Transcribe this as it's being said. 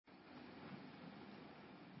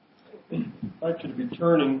I'd like you to be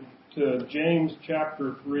turning to James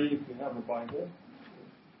chapter 3 if you have a Bible.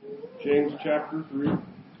 James chapter 3.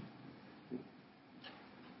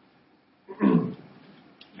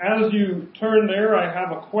 As you turn there, I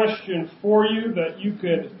have a question for you that you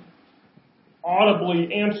could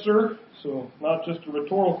audibly answer. So not just a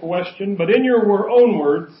rhetorical question, but in your own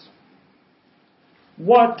words,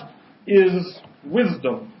 what is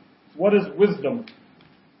wisdom? What is wisdom?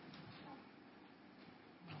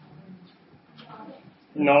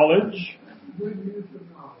 Knowledge.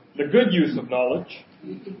 The good use of knowledge.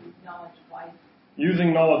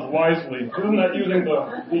 Using knowledge wisely. Isn't that using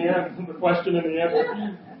the question and the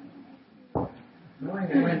answer?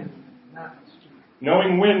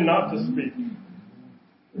 Knowing when not to speak.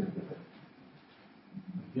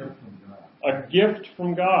 A gift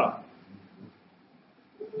from God.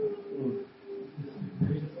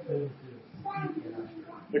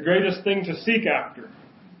 The greatest thing to seek after.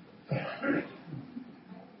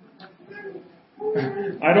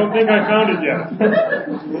 I don't think I found it yet.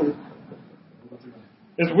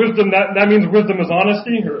 Is wisdom, that means wisdom is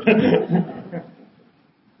honesty?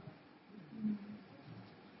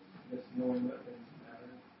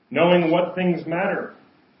 Knowing what things matter.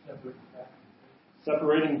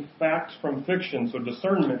 Separating facts from fiction, so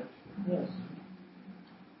discernment. Yes.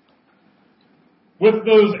 With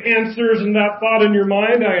those answers and that thought in your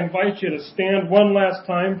mind, I invite you to stand one last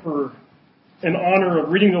time in honor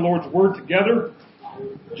of reading the Lord's Word together.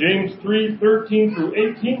 James 3:13 through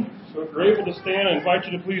 18. So if you're able to stand, I invite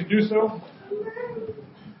you to please do so.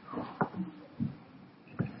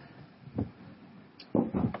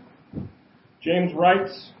 James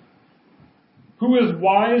writes, "Who is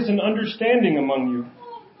wise and understanding among you?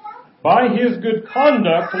 By his good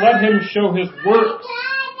conduct let him show his works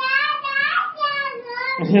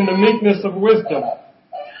in the meekness of wisdom.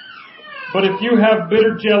 But if you have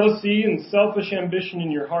bitter jealousy and selfish ambition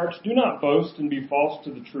in your hearts, do not boast and be false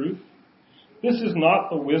to the truth. This is not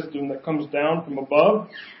the wisdom that comes down from above,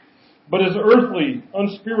 but is earthly,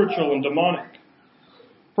 unspiritual, and demonic.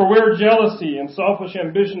 For where jealousy and selfish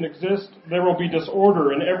ambition exist, there will be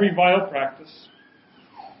disorder in every vile practice.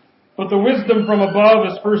 But the wisdom from above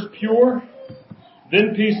is first pure,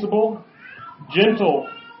 then peaceable, gentle,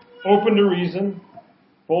 open to reason,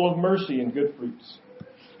 full of mercy and good fruits,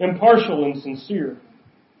 impartial and sincere.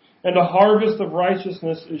 And a harvest of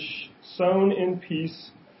righteousness is sown in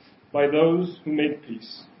peace by those who make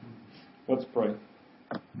peace." Let's pray.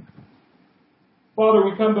 Father,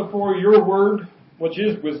 we come before your word, which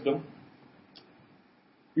is wisdom.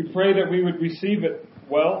 We pray that we would receive it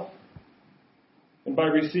well, and by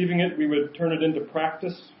receiving it, we would turn it into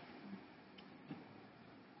practice.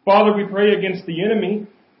 Father, we pray against the enemy.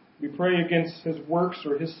 We pray against his works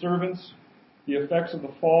or his servants, the effects of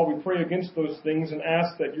the fall. We pray against those things and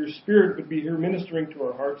ask that your Spirit would be here ministering to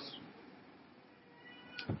our hearts.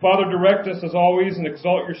 Father, direct us as always and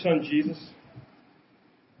exalt your Son, Jesus.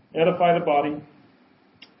 Edify the body.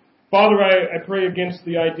 Father, I pray against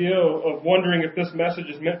the idea of wondering if this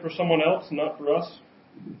message is meant for someone else and not for us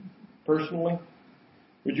personally.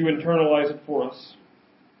 Would you internalize it for us?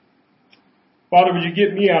 Father, would you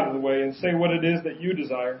get me out of the way and say what it is that you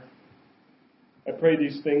desire? I pray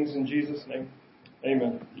these things in Jesus' name.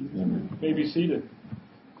 Amen. Amen. You may be seated.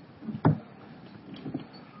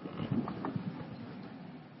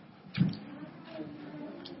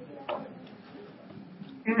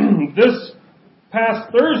 This past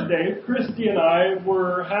Thursday, Christy and I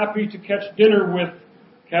were happy to catch dinner with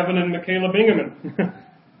Kevin and Michaela Bingaman.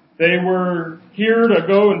 They were here to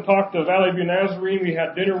go and talk to Valley View Nazarene. We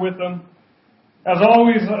had dinner with them. As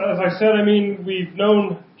always, as I said, we've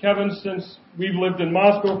known Kevin since we've lived in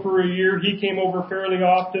Moscow for a year. He came over fairly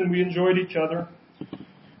often. We enjoyed each other.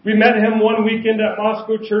 We met him one weekend at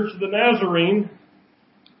Moscow Church of the Nazarene.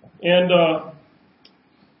 And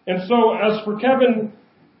so as for Kevin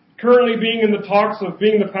currently being in the talks of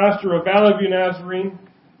being the pastor of Valley View Nazarene,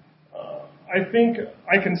 I think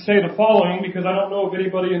I can say the following, because I don't know of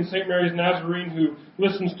anybody in St. Mary's Nazarene who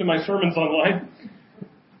listens to my sermons online.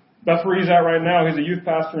 That's where he's at right now. He's a youth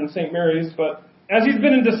pastor in St. Mary's. But as he's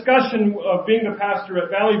been in discussion of being the pastor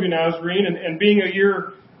at Valley View Nazarene and being a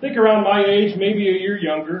year, I think around my age, maybe a year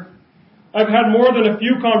younger, I've had more than a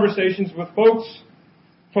few conversations with folks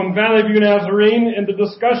from Valley View Nazarene, and the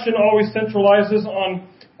discussion always centralizes on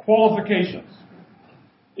qualifications.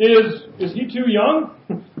 Is he too young?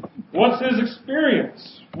 What's his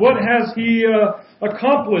experience? What has he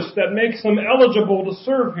accomplished that makes him eligible to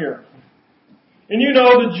serve here? And you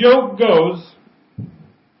know, the joke goes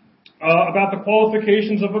about the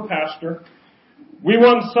qualifications of a pastor We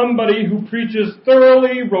want somebody who preaches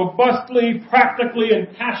thoroughly, robustly, practically,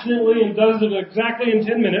 and passionately and does it exactly in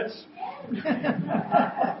 10 minutes.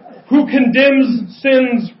 Who condemns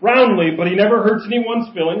sins roundly, but he never hurts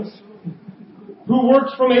anyone's feelings. Who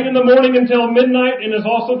works from 8 in the morning until midnight and is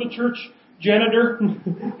also the church janitor.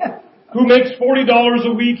 Who makes $40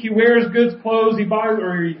 a week, he wears good clothes, he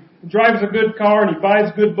drives a good car, and he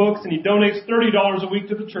buys good books, and he donates $30 a week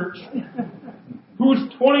to the church.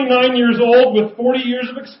 Who's 29 years old with 40 years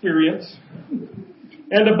of experience.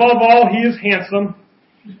 And above all, he is handsome.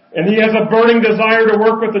 And he has a burning desire to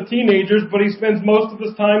work with the teenagers, but he spends most of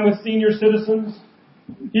his time with senior citizens.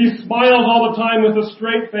 He smiles all the time with a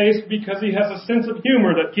straight face because he has a sense of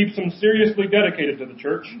humor that keeps him seriously dedicated to the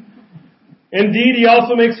church. Indeed, he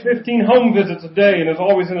also makes 15 home visits a day and is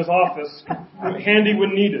always in his office, handy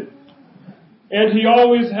when needed. And he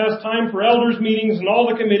always has time for elders meetings and all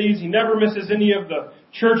the committees. He never misses any of the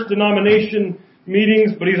church denomination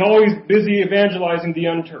meetings, but he's always busy evangelizing the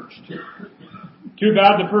unchurched. Too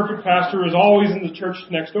bad the perfect pastor is always in the church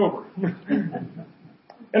next over.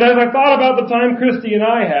 And as I thought about the time Christy and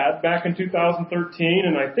I had back in 2013,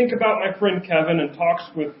 and I think about my friend Kevin and talks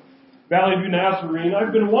with Valley View Nazarene,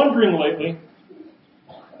 I've been wondering lately,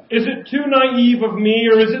 is it too naive of me,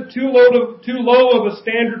 or is it too low of a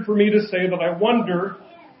standard for me to say that I wonder,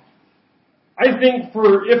 I think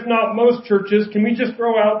for, if not most churches, can we just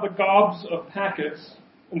throw out the gobs of packets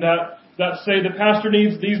that say the pastor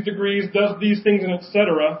needs these degrees, does these things, and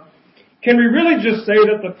etc.? Can we really just say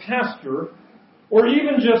that the pastor, or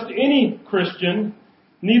even just any Christian,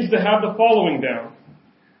 needs to have the following down?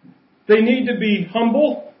 They need to be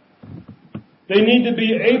humble, they need to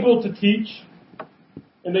be able to teach,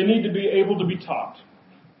 and they need to be able to be taught.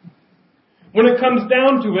 When it comes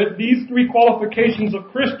down to it, these three qualifications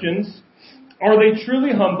of Christians, are they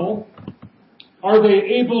truly humble? Are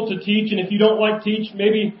they able to teach? And if you don't like teach,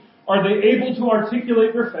 maybe are they able to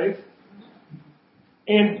articulate their faith?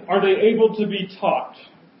 And are they able to be taught?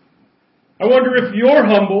 I wonder if you're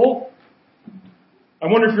humble. I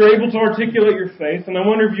wonder if you're able to articulate your faith. And I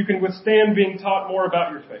wonder if you can withstand being taught more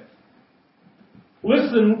about your faith.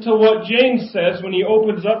 Listen to what James says when he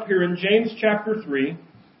opens up here in James chapter 3.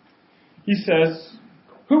 He says,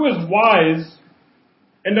 "Who is wise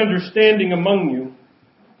and understanding among you?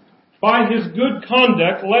 By his good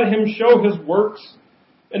conduct let him show his works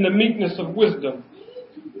in the meekness of wisdom."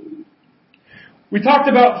 We talked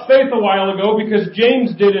about faith a while ago because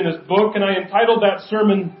James did in his book, and I entitled that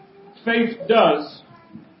sermon, "Faith Does."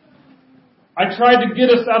 I tried to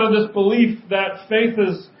get us out of this belief that faith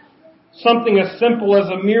is something as simple as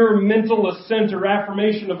a mere mental assent or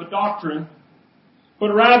affirmation of a doctrine,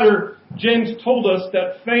 but rather James told us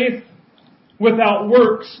that faith without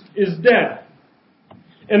works is dead.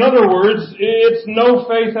 In other words, it's no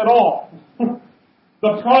faith at all.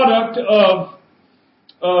 The product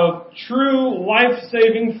of true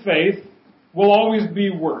life-saving faith will always be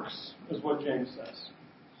works, is what James says.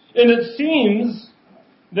 And it seems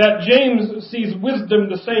that James sees wisdom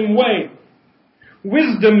the same way.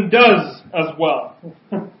 Wisdom does as well.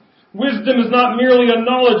 Wisdom is not merely a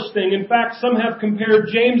knowledge thing. In fact, some have compared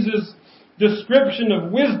James's description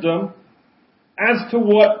of wisdom as to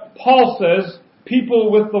what Paul says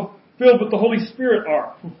people filled with the Holy Spirit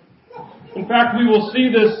are. In fact, we will see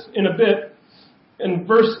this in a bit. In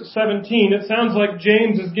verse 17, it sounds like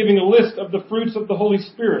James is giving a list of the fruits of the Holy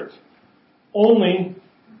Spirit. Only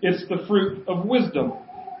it's the fruit of wisdom.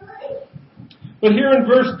 But here in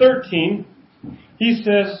verse 13, he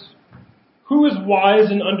says, "Who is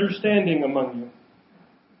wise and understanding among you?"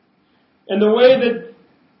 And the way that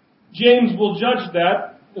James will judge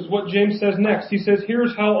that is what James says next. He says,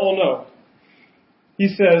 here's how I'll know. He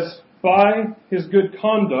says, "By his good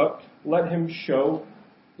conduct, let him show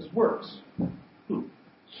his works."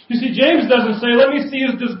 You see, James doesn't say, "Let me see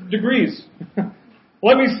his degrees.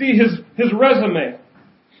 Let me see his resume."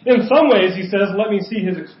 In some ways, he says, "Let me see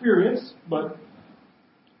his experience." But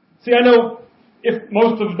see, I know if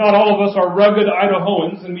most of, not all of us are rugged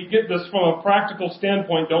Idahoans, and we get this from a practical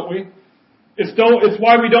standpoint, don't we? It's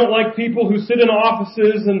why we don't like people who sit in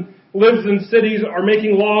offices and lives in cities are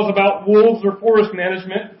making laws about wolves or forest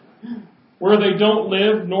management where they don't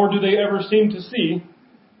live, nor do they ever seem to see.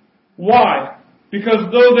 Why?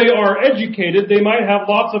 Because though they are educated, they might have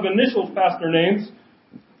lots of initials past their names.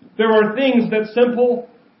 There are things that simple,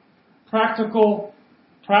 practical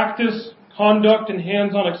practice, conduct, and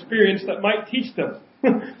hands-on experience that might teach them.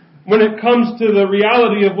 When it comes to the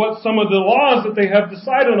reality of what some of the laws that they have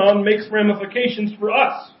decided on makes ramifications for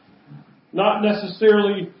us. Not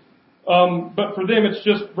necessarily, but for them it's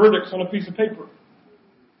just verdicts on a piece of paper.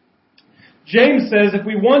 James says, if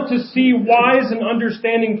we want to see wise and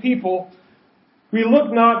understanding people, we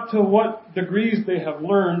look not to what degrees they have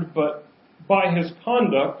learned, but by his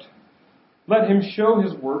conduct, let him show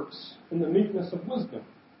his works in the meekness of wisdom.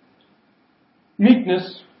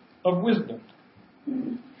 Meekness of wisdom.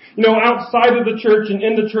 Outside of the church and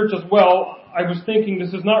in the church as well, I was thinking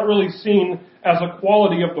this is not really seen as a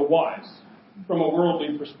quality of the wise from a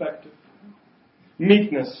worldly perspective.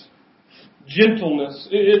 Meekness, gentleness,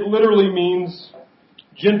 it literally means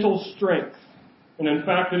gentle strength. And in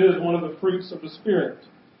fact, it is one of the fruits of the Spirit.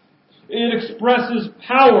 It expresses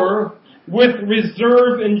power with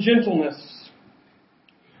reserve and gentleness.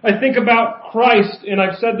 I think about Christ, and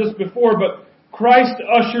I've said this before, but Christ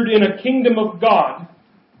ushered in a kingdom of God,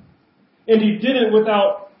 and He did it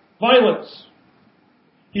without violence.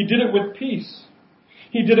 He did it with peace.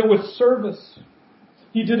 He did it with service.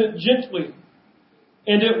 He did it gently.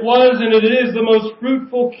 And it was and it is the most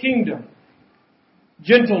fruitful kingdom.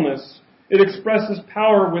 Gentleness. It expresses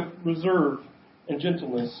power with reserve and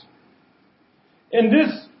gentleness. And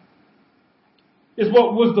this is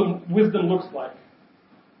what wisdom looks like.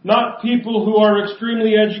 Not people who are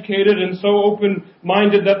extremely educated and so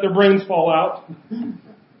open-minded that their brains fall out,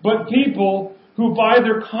 but people who by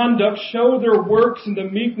their conduct show their works in the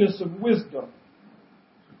meekness of wisdom.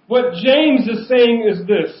 What James is saying is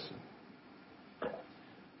this: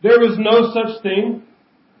 there is no such thing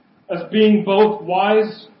as being both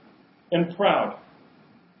wise and proud.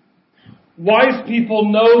 Wise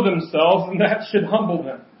people know themselves, and that should humble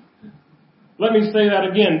them. Let me say that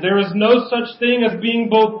again. There is no such thing as being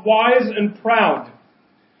both wise and proud.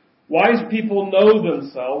 Wise people know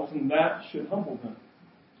themselves, and that should humble them.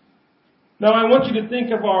 Now, I want you to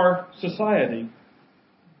think of our society.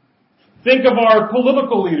 Think of our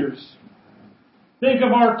political leaders. Think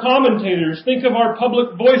of our commentators. Think of our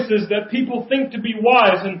public voices that people think to be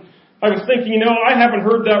wise. And I was thinking, I haven't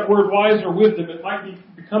heard that word wise or wisdom. It might be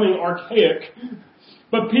becoming archaic.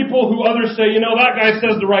 But people who others say, that guy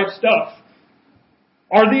says the right stuff.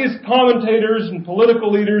 Are these commentators and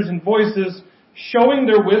political leaders and voices showing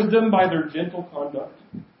their wisdom by their gentle conduct?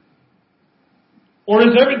 Or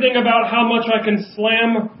is everything about how much I can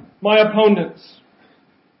slam my opponents?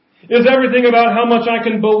 Is everything about how much I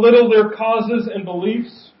can belittle their causes and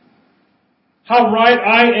beliefs? How right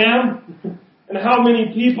I am? And how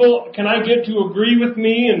many people can I get to agree with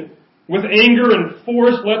me? And with anger and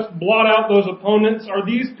force, let's blot out those opponents. Are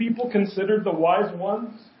these people considered the wise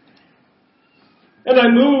ones? And I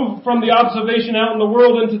move from the observation out in the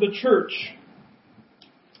world into the church.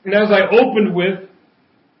 And as I opened with,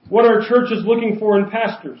 what our church is looking for in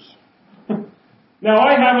pastors. Now,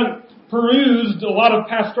 I haven't perused a lot of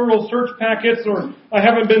pastoral search packets, or I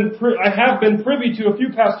have been privy to a few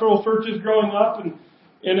pastoral searches growing up and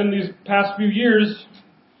in these past few years.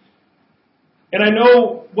 And I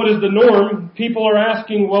know what is the norm. People are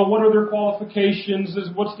asking, well, what are their qualifications?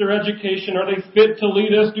 What's their education? Are they fit to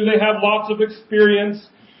lead us? Do they have lots of experience?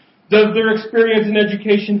 Does their experience in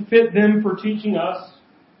education fit them for teaching us?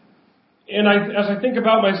 And as I think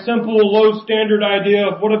about my simple, low standard idea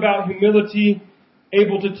of what about humility,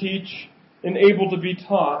 able to teach, and able to be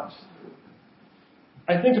taught,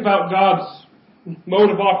 I think about God's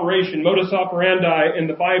mode of operation, modus operandi in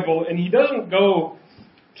the Bible, and He doesn't go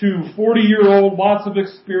to 40-year-old, lots of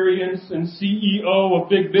experience, and CEO of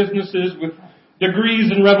big businesses with degrees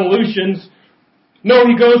and revolutions. No,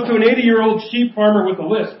 He goes to an 80-year-old sheep farmer with a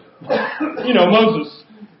lisp. Moses.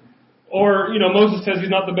 Or, Moses says he's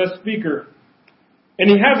not the best speaker. And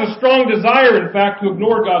he has a strong desire, in fact, to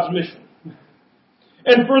ignore God's mission.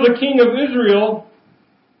 And for the king of Israel,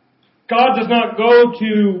 God does not go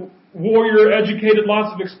to warrior, educated,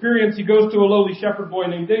 lots of experience. He goes to a lowly shepherd boy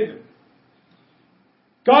named David.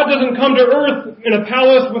 God doesn't come to earth in a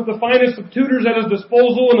palace with the finest of tutors at His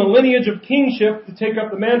disposal and a lineage of kingship to take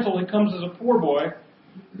up the mantle. He comes as a poor boy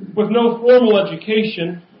with no formal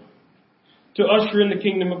education to usher in the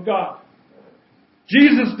kingdom of God.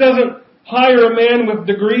 Jesus doesn't hire a man with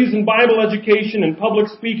degrees in Bible education and public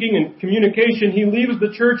speaking and communication. He leaves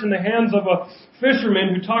the church in the hands of a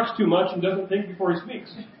fisherman who talks too much and doesn't think before he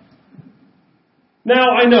speaks.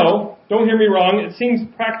 Now, I know, don't hear me wrong, it seems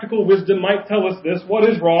practical wisdom might tell us this. What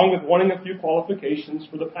is wrong with wanting a few qualifications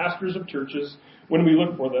for the pastors of churches when we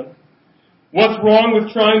look for them? What's wrong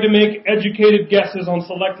with trying to make educated guesses on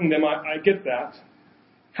selecting them? I get that.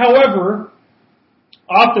 However,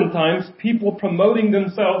 oftentimes, people promoting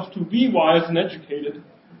themselves to be wise and educated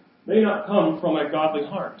may not come from a godly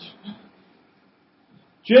heart.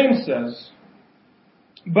 James says,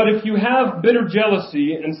 but if you have bitter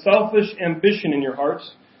jealousy and selfish ambition in your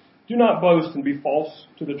hearts, do not boast and be false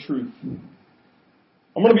to the truth.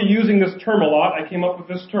 I'm going to be using this term a lot. I came up with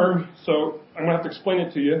this term, so I'm going to have to explain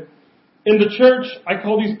it to you. In the church, I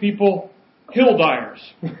call these people hill dyers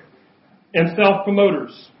and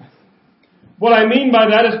self-promoters. What I mean by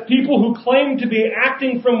that is people who claim to be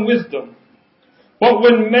acting from wisdom, but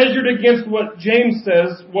when measured against what James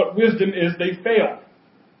says, what wisdom is, they fail.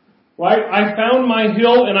 Right? I found my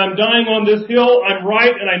hill and I'm dying on this hill. I'm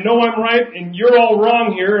right and I know I'm right and you're all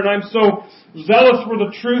wrong here and I'm so zealous for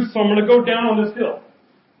the truth, so I'm going to go down on this hill.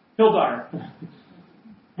 Hill dyer.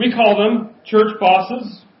 We call them church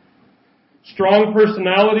bosses, strong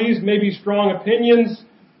personalities, maybe strong opinions,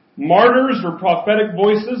 martyrs or prophetic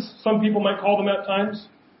voices, some people might call them at times.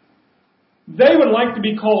 They would like to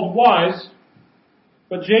be called wise,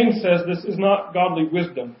 but James says this is not godly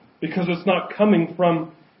wisdom because it's not coming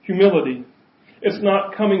from humility. It's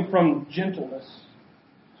not coming from gentleness.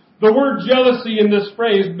 The word jealousy in this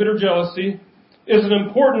phrase, bitter jealousy, is an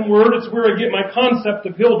important word. It's where I get my concept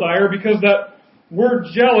of hill dyer because that word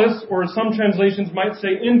jealous, or some translations might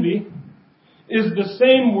say envy, is the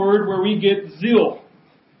same word where we get zeal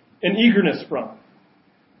and eagerness from.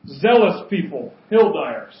 Zealous people, hill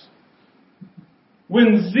dyers.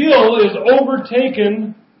 When zeal is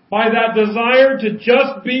overtaken by that desire to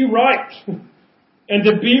just be right and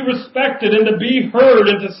to be respected and to be heard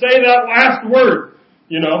and to say that last word,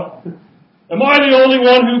 am I the only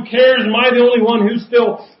one who cares? Am I the only one who's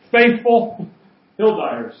still faithful? Hill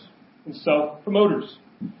dyers and self-promoters.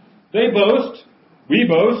 They boast, we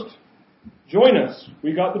boast, join us.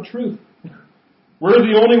 We got the truth. We're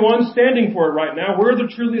the only ones standing for it right now. We're the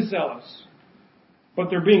truly zealous. But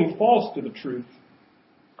they're being false to the truth.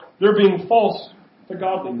 They're being false to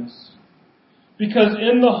godliness. Because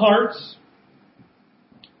in the hearts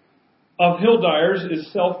of hill dyers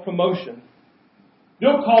is self-promotion.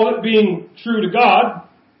 You'll call it being true to God,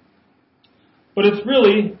 but it's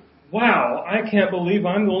really, wow, I can't believe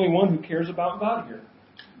I'm the only one who cares about God here.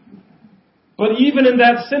 But even in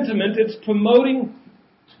that sentiment, it's pointing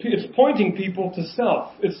people to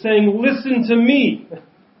self. It's saying, listen to me.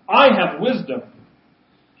 I have wisdom.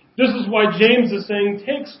 This is why James is saying,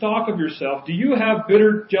 take stock of yourself. Do you have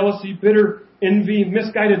bitter jealousy, bitter envy,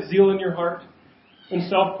 misguided zeal in your heart, and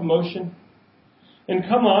self-promotion? And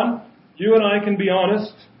come on, you and I can be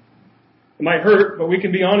honest. It might hurt, but we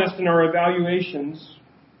can be honest in our evaluations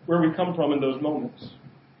where we come from in those moments.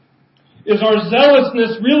 Is our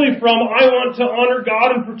zealousness really from, I want to honor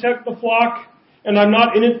God and protect the flock, and I'm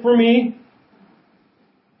not in it for me?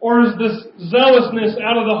 Or is this zealousness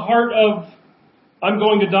out of the heart of, I'm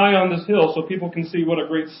going to die on this hill so people can see what a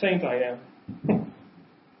great saint I am?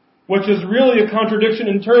 Which is really a contradiction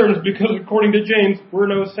in terms because according to James, we're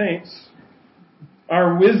no saints.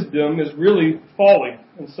 Our wisdom is really folly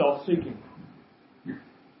and self-seeking.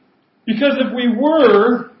 Because if we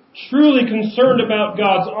were truly concerned about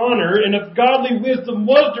God's honor, and if godly wisdom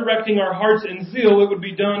was directing our hearts in zeal, it would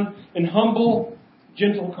be done in humble,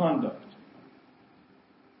 gentle conduct.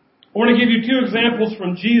 I want to give you two examples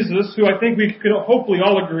from Jesus, who I think we could hopefully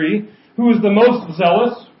all agree, who is the most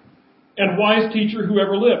zealous and wise teacher who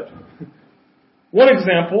ever lived. One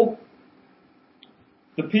example,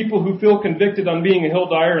 the people who feel convicted on being a hill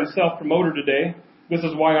dyer and self-promoter today, this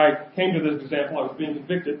is why I came to this example, I was being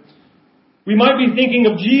convicted. We might be thinking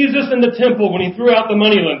of Jesus in the temple when he threw out the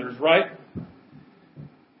moneylenders, right?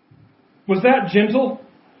 Was that gentle?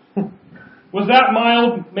 Was that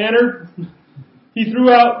mild-mannered? He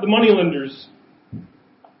threw out the moneylenders.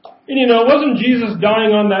 And wasn't Jesus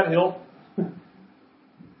dying on that hill?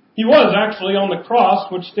 He was actually on the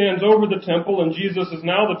cross, which stands over the temple, and Jesus is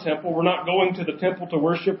now the temple. We're not going to the temple to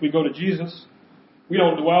worship, we go to Jesus. We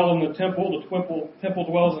don't dwell in the temple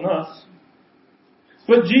dwells in us.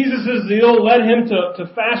 But Jesus' zeal led him to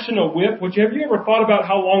fashion a whip, which have you ever thought about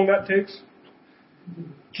how long that takes?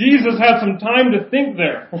 Jesus had some time to think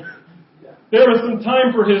there. There was some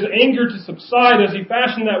time for his anger to subside as he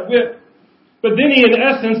fashioned that whip. But then he, in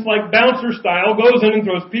essence, like bouncer style, goes in and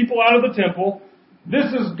throws people out of the temple.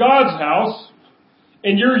 This is God's house,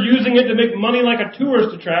 and you're using it to make money like a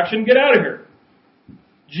tourist attraction. Get out of here.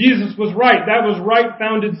 Jesus was right. That was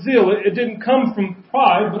right-founded zeal. It didn't come from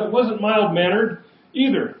pride, but it wasn't mild-mannered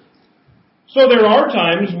either. So there are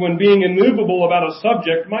times when being immovable about a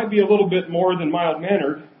subject might be a little bit more than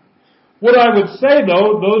mild-mannered. What I would say,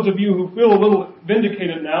 though, those of you who feel a little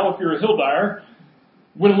vindicated now, if you're a hill dyer,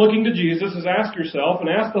 when looking to Jesus, is ask yourself and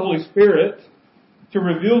ask the Holy Spirit to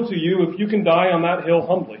reveal to you if you can die on that hill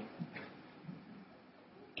humbly.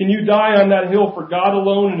 Can you die on that hill for God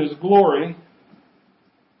alone and His glory?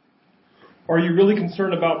 Or are you really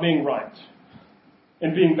concerned about being right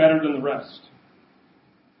and being better than the rest?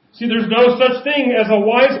 See, there's no such thing as a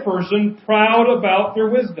wise person proud about their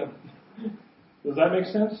wisdom. Does that make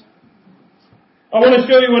sense? I want to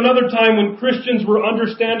show you another time when Christians were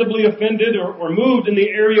understandably offended or moved in the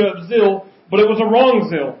area of zeal, but it was a wrong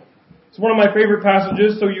zeal. It's one of my favorite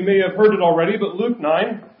passages, so you may have heard it already, but Luke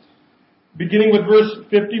 9, beginning with verse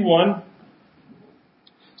 51,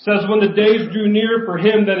 says, when the days drew near for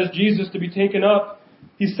him, that is Jesus, to be taken up,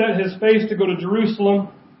 he set his face to go to Jerusalem,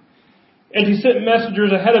 and he sent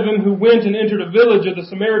messengers ahead of him who went and entered a village of the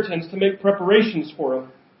Samaritans to make preparations for him.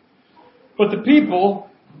 But the people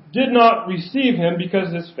did not receive him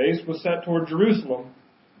because his face was set toward Jerusalem.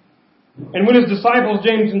 And when his disciples,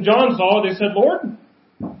 James and John, saw it, they said, Lord,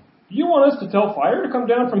 do you want us to tell fire to come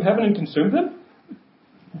down from heaven and consume them?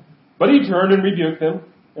 But he turned and rebuked them,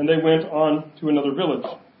 and they went on to another village.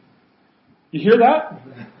 You hear that?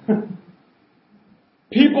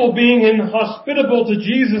 People being inhospitable to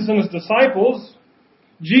Jesus and his disciples.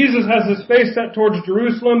 Jesus has his face set towards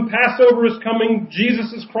Jerusalem. Passover is coming.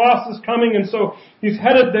 Jesus' cross is coming. And so he's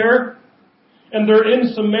headed there. And they're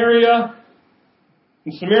in Samaria.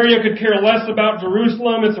 And Samaria could care less about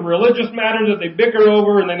Jerusalem. It's a religious matter that they bicker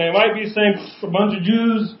over. And then they might be saying, a bunch of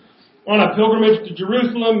Jews on a pilgrimage to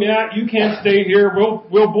Jerusalem. Yeah, you can't stay here.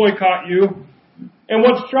 We'll boycott you. And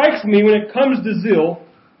what strikes me when it comes to zeal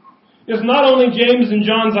is not only James and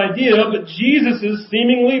John's idea, but Jesus'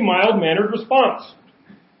 seemingly mild-mannered response.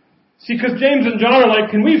 See, because James and John are like,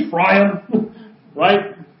 can we fry them?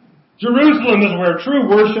 Right? Jerusalem is where true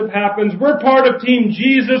worship happens. We're part of Team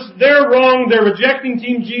Jesus. They're wrong. They're rejecting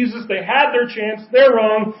Team Jesus. They had their chance. They're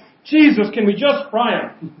wrong. Jesus, can we just fry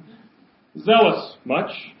them? Zealous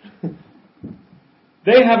much.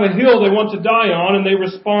 They have a hill they want to die on, and they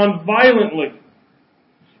respond violently.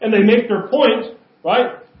 And they make their point,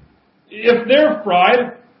 right? If they're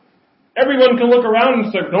fried, everyone can look around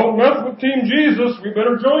and say, don't mess with Team Jesus, we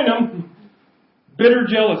better join them. Bitter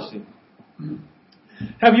jealousy.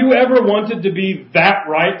 Have you ever wanted to be that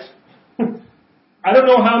right? I don't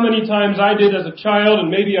know how many times I did as a child, and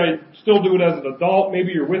maybe I still do it as an adult.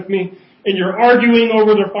 Maybe you're with me, and you're arguing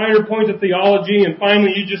over the finer points of theology, and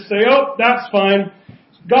finally you just say, oh, that's fine.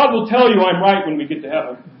 God will tell you I'm right when we get to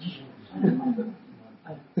heaven.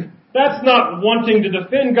 That's not wanting to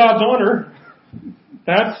defend God's honor.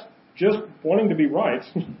 That's just wanting to be right.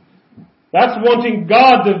 That's wanting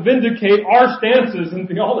God to vindicate our stances in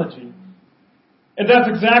theology. And that's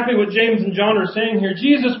exactly what James and John are saying here.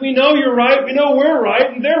 Jesus, we know you're right, we know we're right,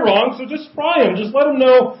 and they're wrong, so just fry them. Just let them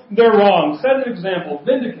know they're wrong. Set an example.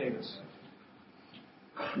 Vindicate us.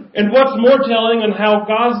 And what's more telling on how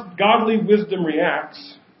godly wisdom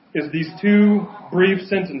reacts is these two brief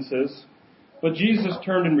sentences. But Jesus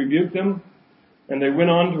turned and rebuked them, and they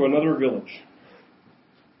went on to another village.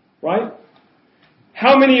 Right?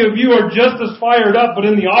 How many of you are just as fired up, but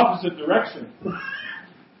in the opposite direction?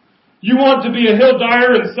 You want to be a hill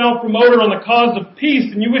dyer and self-promoter on the cause of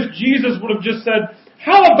peace, and you wish Jesus would have just said,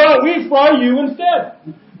 how about we fry you instead?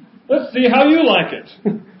 Let's see how you like it.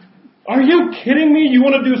 Are you kidding me? You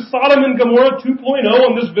want to do Sodom and Gomorrah 2.0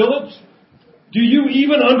 on this village? Do you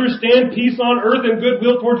even understand peace on earth and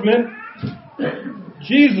goodwill towards men?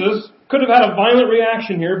 Jesus could have had a violent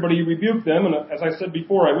reaction here, but he rebuked them. And as I said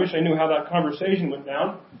before, I wish I knew how that conversation went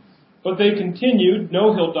down. But they continued,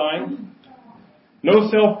 no hill dying, no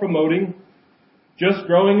self-promoting, just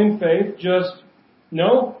growing in faith, just,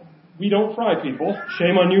 no, we don't fry people.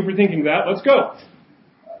 Shame on you for thinking that. Let's go.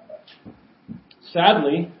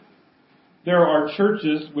 Sadly, there are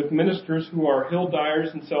churches with ministers who are hill dyers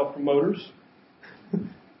and self-promoters,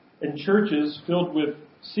 and churches filled with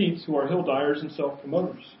seats who are hill dyers and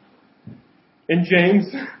self-promoters. And James,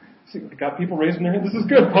 see, got people raising their hand. This is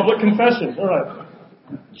good. Public confession. All right.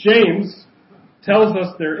 James tells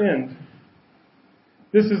us their end.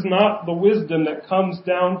 This is not the wisdom that comes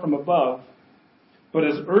down from above, but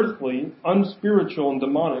is earthly, unspiritual, and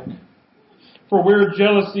demonic. For where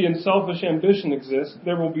jealousy and selfish ambition exist,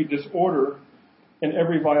 there will be disorder and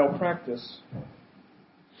every vile practice.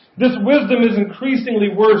 This wisdom is increasingly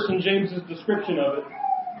worse in James's description of it.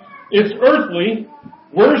 It's earthly,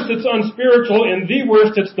 worse it's unspiritual, and the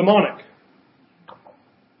worst it's demonic.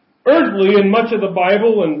 Earthly in much of the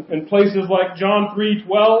Bible and places like John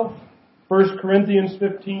 3:12, 1 Corinthians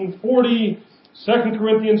 15:40, 2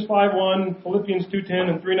 Corinthians 5:1, Philippians 2:10,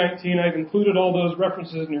 and 3:19. I've included all those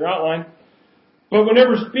references in your outline. But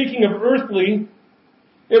whenever speaking of earthly,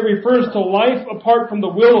 it refers to life apart from the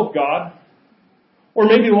will of God, or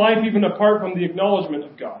maybe life even apart from the acknowledgement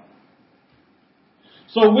of God.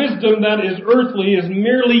 So wisdom that is earthly is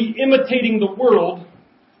merely imitating the world.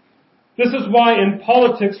 This is why in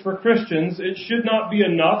politics for Christians, it should not be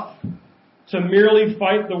enough to merely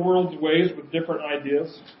fight the world's ways with different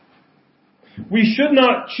ideas. We should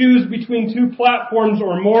not choose between two platforms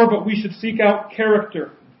or more, but we should seek out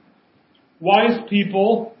character. Wise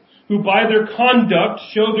people who by their conduct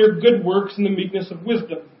show their good works in the meekness of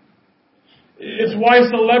wisdom. It's why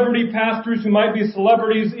celebrity pastors who might be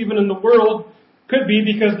celebrities even in the world could be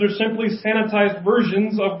because they're simply sanitized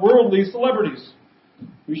versions of worldly celebrities.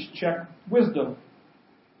 We should check wisdom.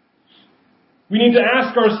 We need to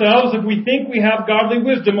ask ourselves, if we think we have godly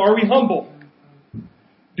wisdom, are we humble?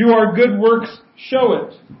 Do our good works show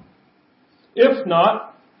it? If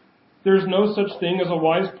not, there's no such thing as a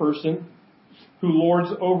wise person who lords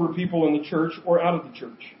over people in the church or out of the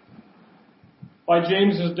church. By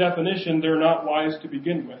James's definition, they're not wise to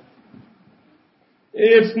begin with.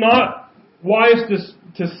 It's not wise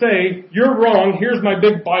to say, you're wrong, here's my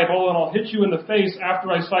big Bible, and I'll hit you in the face after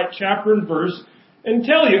I cite chapter and verse and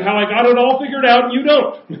tell you how I got it all figured out and you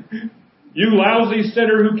don't. You lousy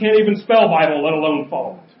sinner who can't even spell Bible, let alone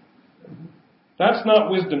follow it. That's not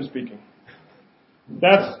wisdom speaking.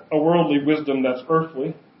 That's a worldly wisdom that's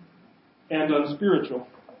earthly and unspiritual.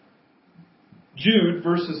 Jude,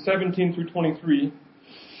 verses 17 through 23,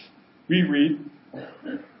 we read,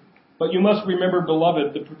 "But you must remember,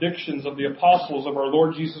 beloved, the predictions of the apostles of our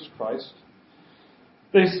Lord Jesus Christ.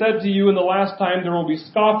 They said to you, in the last time there will be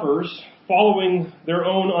scoffers following their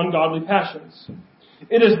own ungodly passions.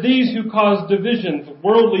 It is these who cause divisions,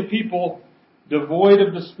 worldly people devoid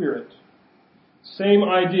of the Spirit." Same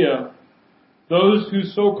idea. Those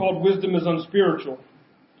whose so-called wisdom is unspiritual.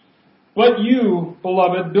 "But you,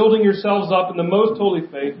 beloved, building yourselves up in the most holy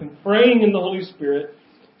faith and praying in the Holy Spirit,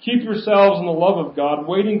 keep yourselves in the love of God,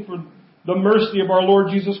 waiting for the mercy of our Lord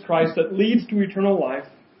Jesus Christ that leads to eternal life,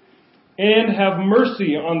 and have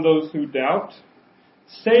mercy on those who doubt.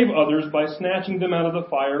 Save others by snatching them out of the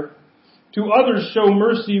fire. To others show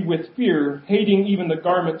mercy with fear, hating even the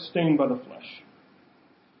garment stained by the flesh."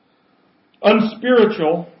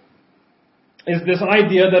 Unspiritual is this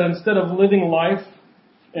idea that instead of living life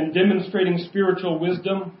and demonstrating spiritual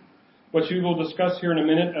wisdom, which we will discuss here in a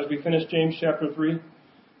minute as we finish James chapter 3,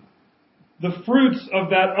 the fruits of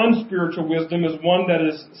that unspiritual wisdom is one that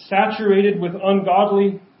is saturated with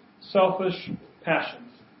ungodly, selfish passions.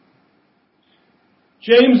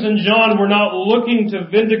 James and John were not looking to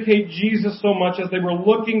vindicate Jesus so much as they were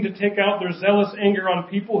looking to take out their zealous anger on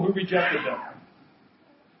people who rejected them.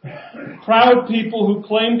 Proud people who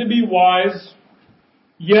claim to be wise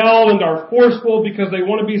yell and are forceful because they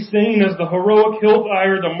want to be seen as the heroic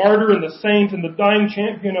Hildire, the martyr and the saint and the dying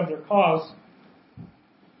champion of their cause.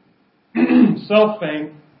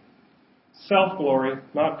 Self-fame, self-glory,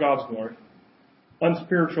 not God's glory.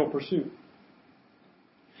 Unspiritual pursuit.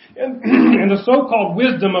 And the so-called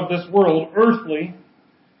wisdom of this world, earthly,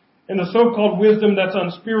 and the so-called wisdom that's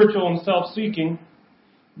unspiritual and self-seeking,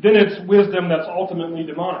 then it's wisdom that's ultimately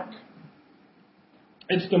demonic.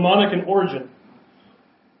 It's demonic in origin.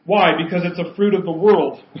 Why? Because it's a fruit of the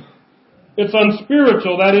world. It's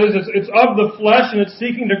unspiritual, that is, it's of the flesh and it's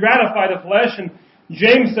seeking to gratify the flesh. And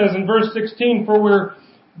James says in verse 16, "For where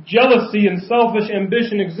jealousy and selfish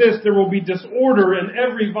ambition exist, there will be disorder in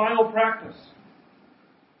every vile practice."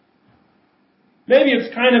 Maybe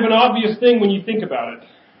it's kind of an obvious thing when you think about it.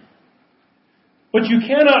 But you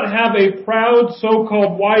cannot have a proud,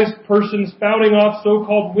 so-called wise person spouting off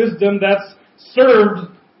so-called wisdom that's served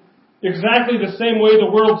exactly the same way the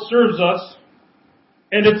world serves us,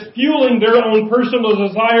 and it's fueling their own personal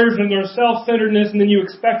desires and their self-centeredness, and then you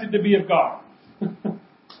expect it to be of God.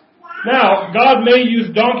 Now, God may use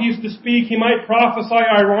donkeys to speak. He might prophesy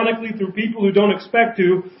ironically through people who don't expect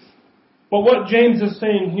to. But what James is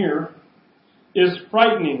saying here is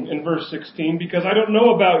frightening in verse 16, because I don't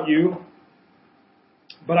know about you,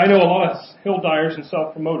 but I know a lot of Hildires and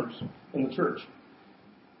self-promoters in the church.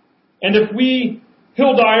 And if we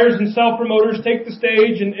Hildires and self-promoters take the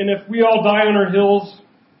stage, and if we all die on our hills,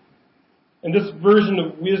 and this version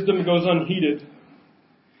of wisdom goes unheeded,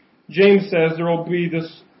 James says there will be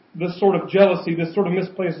this sort of jealousy, this sort of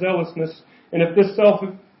misplaced zealousness, and if this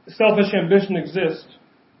selfish ambition exists,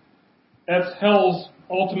 that's hell's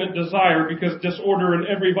ultimate desire, because disorder in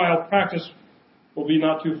every vile practice will be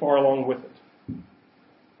not too far along with it.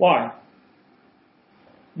 Why?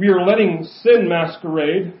 We are letting sin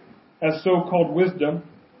masquerade as so-called wisdom.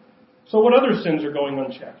 So what other sins are going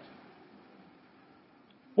unchecked?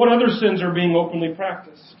 What other sins are being openly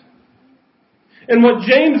practiced? And what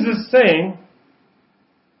James is saying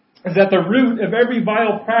is that the root of every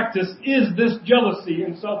vile practice is this jealousy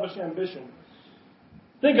and selfish ambition.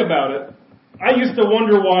 Think about it. I used to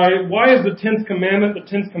wonder why is the 10th commandment the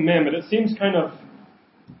 10th commandment? It seems kind of,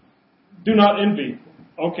 do not envy.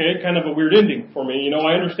 okay, kind of a weird ending for me.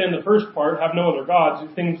 I understand the first part, have no other gods,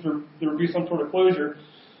 there would be some sort of closure.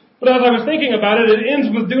 But as I was thinking about it, it ends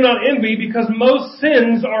with do not envy, because most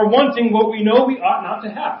sins are wanting what we know we ought not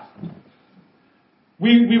to have.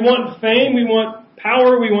 We want fame, we want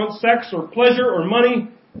power, we want sex or pleasure or money.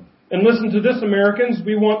 And listen to this, Americans,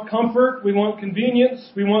 we want comfort, we want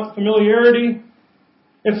convenience, we want familiarity.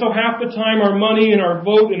 And so half the time our money and our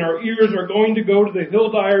vote and our ears are going to go to the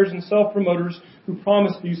hill dyers and self-promoters who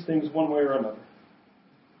promise these things one way or another.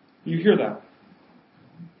 You hear that?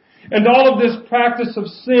 And all of this practice of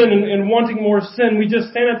sin and wanting more sin, we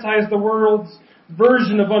just sanitize the world's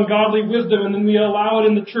version of ungodly wisdom, and then we allow it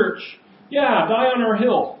in the church. Yeah, die on our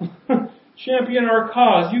hill. Champion our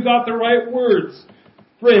cause. You got the right words.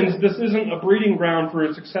 Friends, this isn't a breeding ground for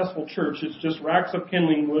a successful church. It's just racks of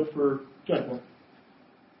kindling wood for judgment.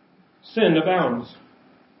 Sin abounds.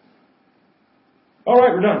 All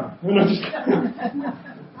right, we're done.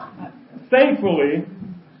 Thankfully,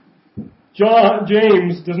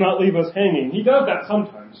 James does not leave us hanging. He does that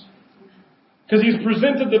sometimes, because he's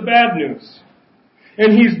presented the bad news.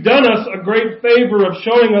 And he's done us a great favor of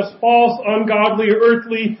showing us false, ungodly,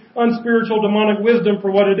 earthly, unspiritual, demonic wisdom for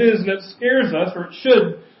what it is, and it scares us, or it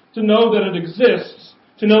should, to know that it exists,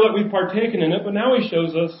 to know that we've partaken in it, but now he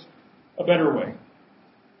shows us a better way.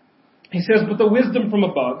 He says, but the wisdom from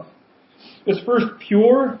above is first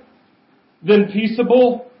pure, then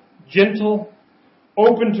peaceable, gentle,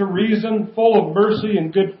 open to reason, full of mercy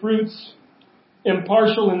and good fruits,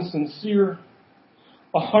 impartial and sincere.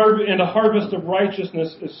 A harvest of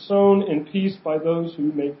righteousness is sown in peace by those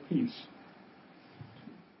who make peace.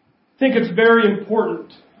 I think it's very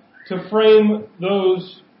important to frame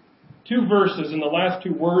those two verses in the last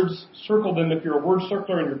two words. Circle them if you're a word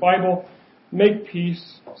circler in your Bible. Make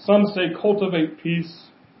peace. Some say cultivate peace.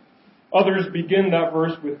 Others begin that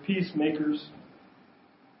verse with peacemakers.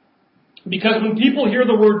 Because when people hear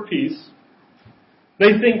the word peace,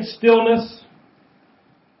 they think stillness,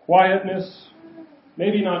 quietness,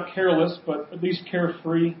 maybe not careless, but at least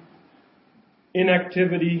carefree,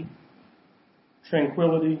 inactivity,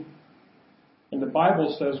 tranquility. And the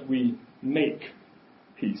Bible says we make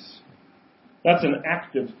peace. That's an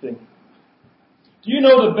active thing. Do you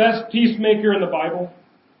know the best peacemaker in the Bible?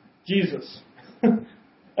 Jesus.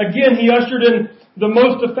 Again, he ushered in the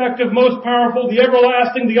most effective, most powerful, the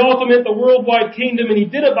everlasting, the ultimate, the worldwide kingdom, and he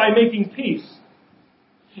did it by making peace.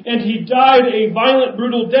 And he died a violent,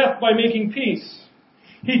 brutal death by making peace.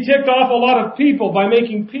 He ticked off a lot of people by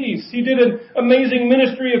making peace. He did an amazing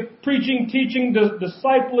ministry of preaching, teaching,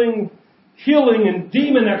 discipling, healing, and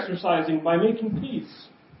demon exorcising by making peace.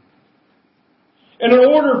 And in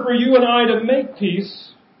order for you and I to make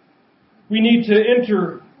peace, we need to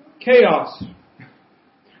enter chaos.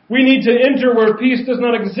 We need to enter where peace does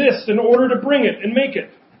not exist in order to bring it and make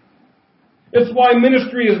it. It's why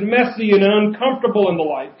ministry is messy and uncomfortable and the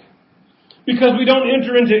like. Because we don't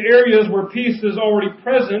enter into areas where peace is already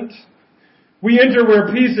present. We enter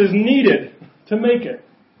where peace is needed to make it.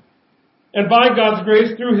 And by God's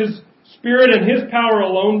grace, through His Spirit and His power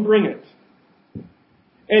alone, bring it.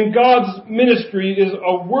 And God's ministry is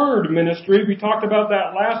a word ministry. We talked about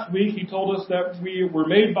that last week. He told us that we were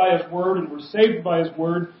made by His Word and we're saved by His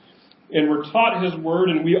Word and we're taught His Word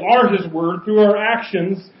and we are His Word through our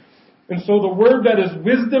actions. And so the word that is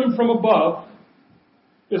wisdom from above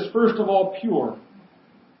is first of all pure.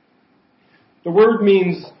 The word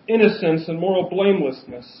means innocence and moral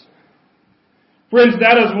blamelessness. Friends,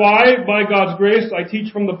 that is why, by God's grace, I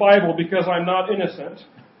teach from the Bible, because I'm not innocent.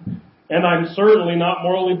 And I'm certainly not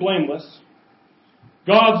morally blameless.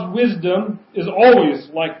 God's wisdom is always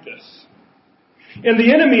like this. And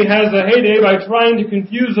the enemy has a heyday by trying to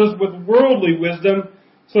confuse us with worldly wisdom,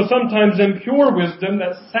 so sometimes impure wisdom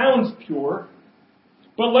that sounds pure.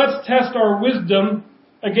 But let's test our wisdom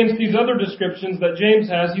against these other descriptions that James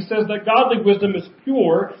has. He says that godly wisdom is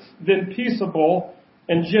pure, then peaceable,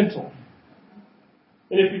 and gentle.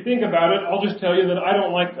 And if you think about it, I'll just tell you that I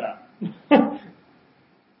don't like that.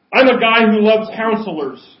 I'm a guy who loves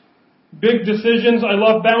counselors. Big decisions. I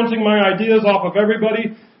love bouncing my ideas off of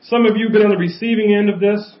everybody. Some of you have been on the receiving end of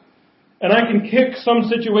this. And I can kick some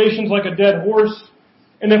situations like a dead horse.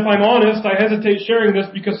 And if I'm honest, I hesitate sharing this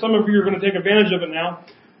because some of you are going to take advantage of it now.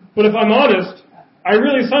 But if I'm honest, I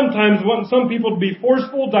really sometimes want some people to be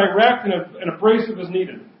forceful, direct, and abrasive as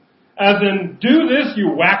needed. As in, do this,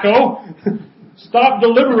 you wacko. Stop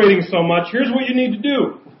deliberating so much. Here's what you need to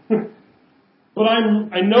do. But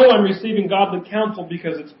I know I'm receiving godly counsel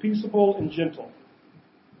because it's peaceable and gentle.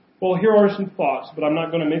 Well, here are some thoughts, but I'm not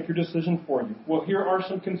going to make your decision for you. Well, here are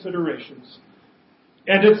some considerations.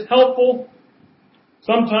 And it's helpful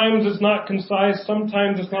Sometimes it's not concise.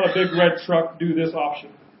 Sometimes it's not a big red truck, do this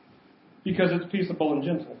option. Because it's peaceable and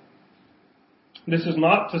gentle. This is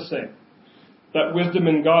not to say that wisdom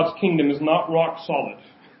in God's kingdom is not rock solid.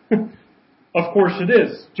 Of course it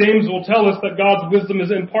is. James will tell us that God's wisdom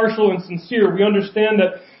is impartial and sincere. We understand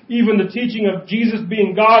that even the teaching of Jesus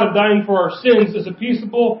being God and dying for our sins is a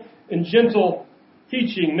peaceable and gentle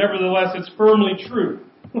teaching. Nevertheless, it's firmly true.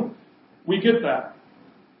 We get that.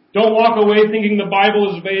 Don't walk away thinking the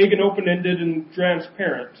Bible is vague and open-ended and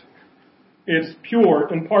transparent. It's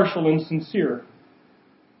pure, impartial, and sincere.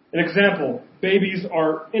 An example, babies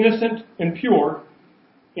are innocent and pure,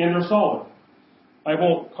 and they're solid. I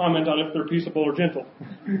won't comment on if they're peaceable or gentle.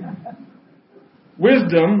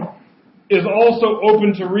 Wisdom is also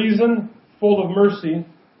open to reason, full of mercy,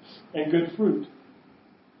 and good fruit.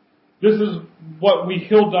 This is what we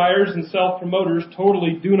hill dyers and self-promoters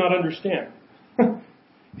totally do not understand.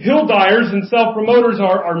 Hill dyers and self-promoters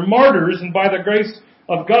are martyrs, and by the grace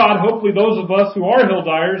of God, hopefully those of us who are hill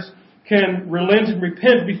dyers can relent and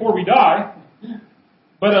repent before we die.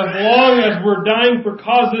 But as long as we're dying for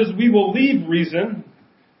causes, we will leave reason.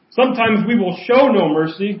 Sometimes we will show no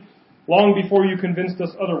mercy long before you convinced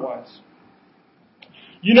us otherwise.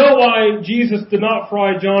 You know why Jesus did not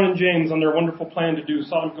fry John and James on their wonderful plan to do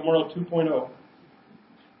Sodom and Gomorrah 2.0?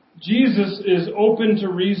 Jesus is open to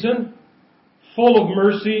reason, full of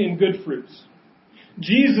mercy and good fruits.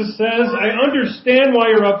 Jesus says, I understand why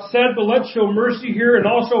you're upset, but let's show mercy here, and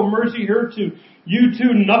I'll show mercy here to you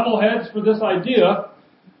two knuckleheads for this idea.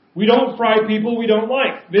 We don't fry people we don't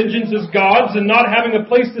like. Vengeance is God's, and not having a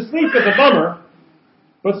place to sleep is a bummer,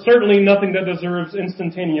 but certainly nothing that deserves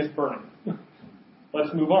instantaneous burning.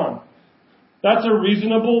 Let's move on. That's a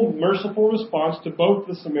reasonable, merciful response to both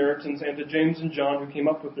the Samaritans and to James and John who came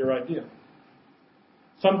up with their idea.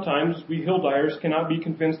 Sometimes we hill dyers cannot be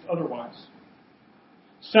convinced otherwise.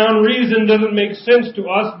 Sound reason doesn't make sense to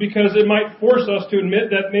us because it might force us to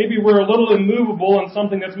admit that maybe we're a little immovable on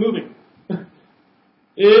something that's moving.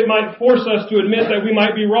 It might force us to admit that we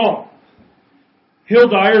might be wrong. Hill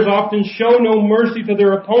dyers often show no mercy to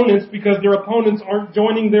their opponents because their opponents aren't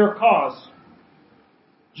joining their cause.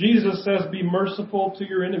 Jesus says, be merciful to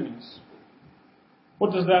your enemies.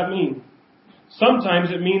 What does that mean?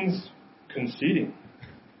 Sometimes it means conceding.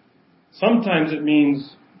 Sometimes it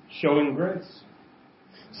means showing grace.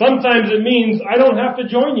 Sometimes it means I don't have to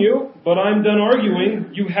join you, but I'm done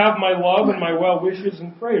arguing. You have my love and my well wishes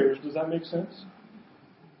and prayers. Does that make sense?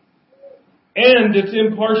 And it's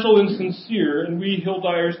impartial and sincere, and we hill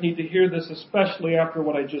dyers need to hear this, especially after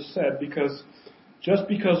what I just said, because just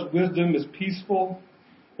because wisdom is peaceful,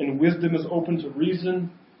 and wisdom is open to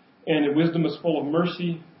reason, and wisdom is full of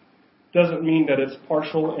mercy, doesn't mean that it's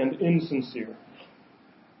partial and insincere.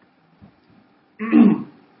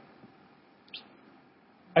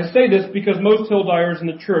 I say this because most hill dyers in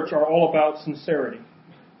the church are all about sincerity.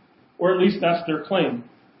 Or at least that's their claim.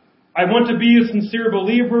 I want to be a sincere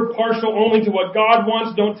believer, partial only to what God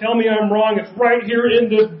wants. Don't tell me I'm wrong. It's right here in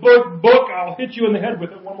this book. I'll hit you in the head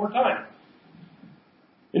with it one more time.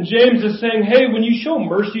 And James is saying, hey, when you show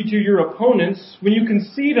mercy to your opponents, when you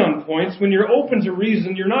concede on points, when you're open to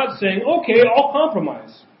reason, you're not saying, okay, I'll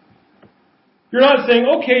compromise. You're not saying,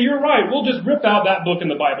 okay, you're right. We'll just rip out that book in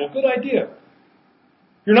the Bible. Good idea.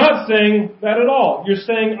 You're not saying that at all. You're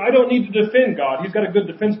saying, I don't need to defend God. He's got a good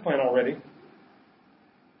defense plan already.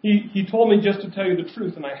 He told me just to tell you the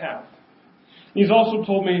truth, and I have. He's also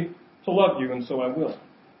told me to love you, and so I will.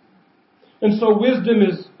 And so wisdom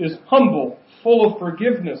is humble, full of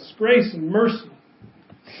forgiveness, grace, and mercy.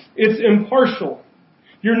 It's impartial.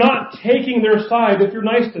 You're not taking their side if you're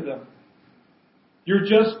nice to them. You're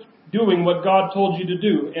just doing what God told you to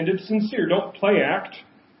do, and it's sincere. Don't play act.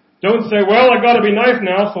 Don't say, well, I got to be nice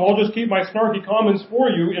now, so I'll just keep my snarky comments for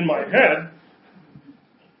you in my head.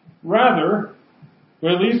 Rather,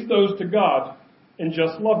 release those to God and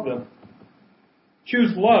just love them.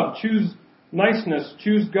 Choose love. Choose niceness.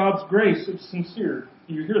 Choose God's grace. It's sincere.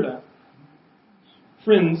 Do you hear that?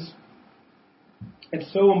 Friends,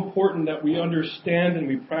 it's so important that we understand and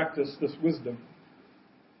we practice this wisdom.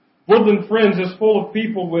 Woodland Friends is full of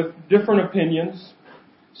people with different opinions,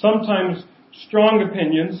 sometimes strong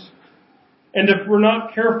opinions, and if we're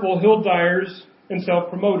not careful, hill dyers and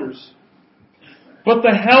self-promoters. But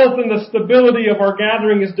the health and the stability of our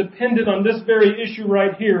gathering is dependent on this very issue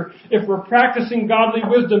right here. If we're practicing godly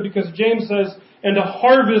wisdom, because James says, and a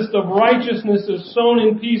harvest of righteousness is sown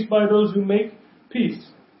in peace by those who make peace.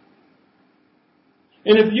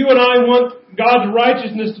 And if you and I want God's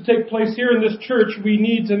righteousness to take place here in this church, we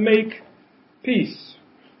need to make peace.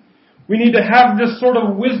 We need to have this sort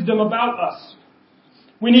of wisdom about us.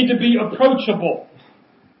 We need to be approachable.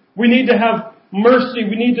 We need to have mercy.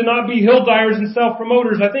 We need to not be hill diers and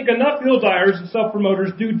self-promoters. I think enough hill diers and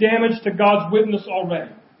self-promoters do damage to God's witness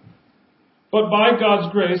already. But by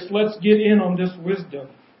God's grace, let's get in on this wisdom.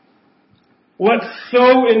 Let's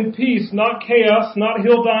sow in peace, not chaos, not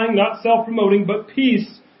hill dying, not self-promoting, but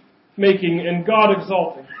peace-making and God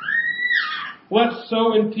exalting. Let's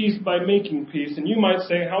sow in peace by making peace. And you might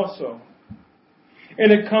say, how so?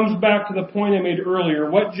 And it comes back to the point I made earlier.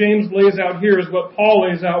 What James lays out here is what Paul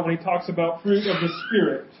lays out when he talks about fruit of the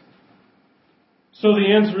Spirit. So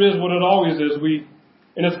the answer is what it always is.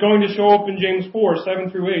 And it's going to show up in James 4,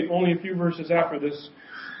 7 through 8, only a few verses after this.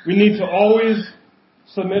 We need to always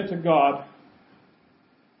submit to God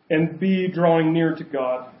and be drawing near to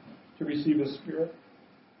God to receive His Spirit.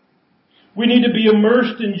 We need to be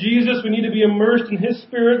immersed in Jesus. We need to be immersed in His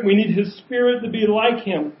Spirit. We need His Spirit to be like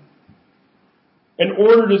Him in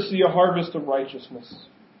order to see a harvest of righteousness.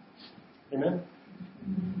 Amen?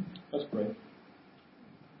 Let's pray.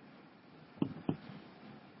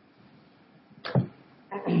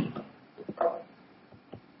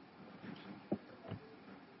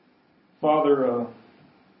 Father,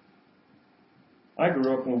 I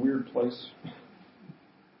grew up in a weird place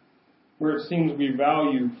where it seems we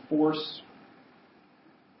value force,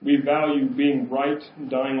 we value being right and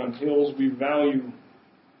dying on hills, we value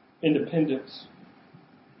independence.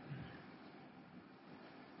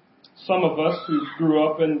 Some of us who grew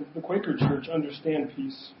up in the Quaker Church understand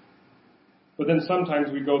peace. But then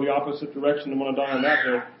sometimes we go the opposite direction and want to die on that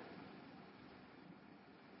hill.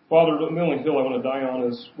 Father, the only hill I want to die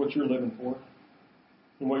on is what you're living for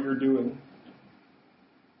and what you're doing.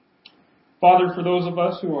 Father, for those of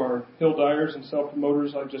us who are hill diers and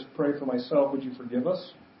self-promoters, I just pray for myself, would you forgive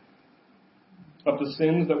us of the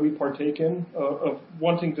sins that we partake in, of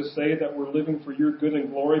wanting to say that we're living for your good and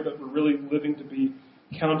glory, but we're really living to be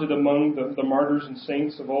counted among the martyrs and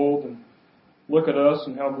saints of old, and look at us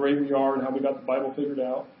and how great we are and how we got the Bible figured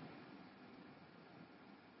out.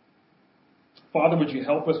 Father, would you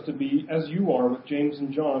help us to be as you are with James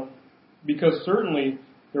and John? Because certainly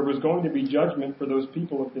there was going to be judgment for those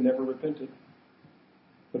people if they never repented.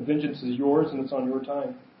 But vengeance is yours and it's on your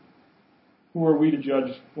time. Who are we to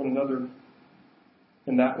judge one another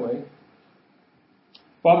in that way?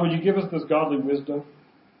 Father, would you give us this godly wisdom?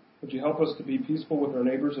 Would you help us to be peaceful with our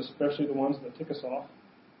neighbors, especially the ones that tick us off?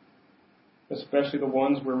 Especially the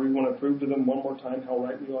ones where we want to prove to them one more time how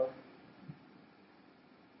right we are?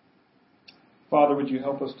 Father, would you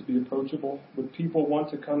help us to be approachable? Would people want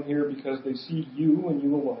to come here because they see you and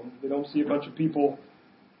you alone? They don't see a bunch of people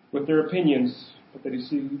with their opinions, but they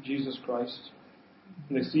see Jesus Christ.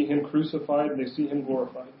 And they see Him crucified, and they see Him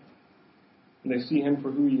glorified. And they see Him for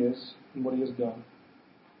who He is and what He has done.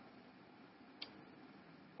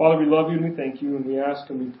 Father, we love you and we thank you, and we ask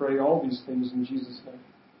and we pray all these things in Jesus' name.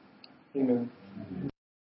 Amen.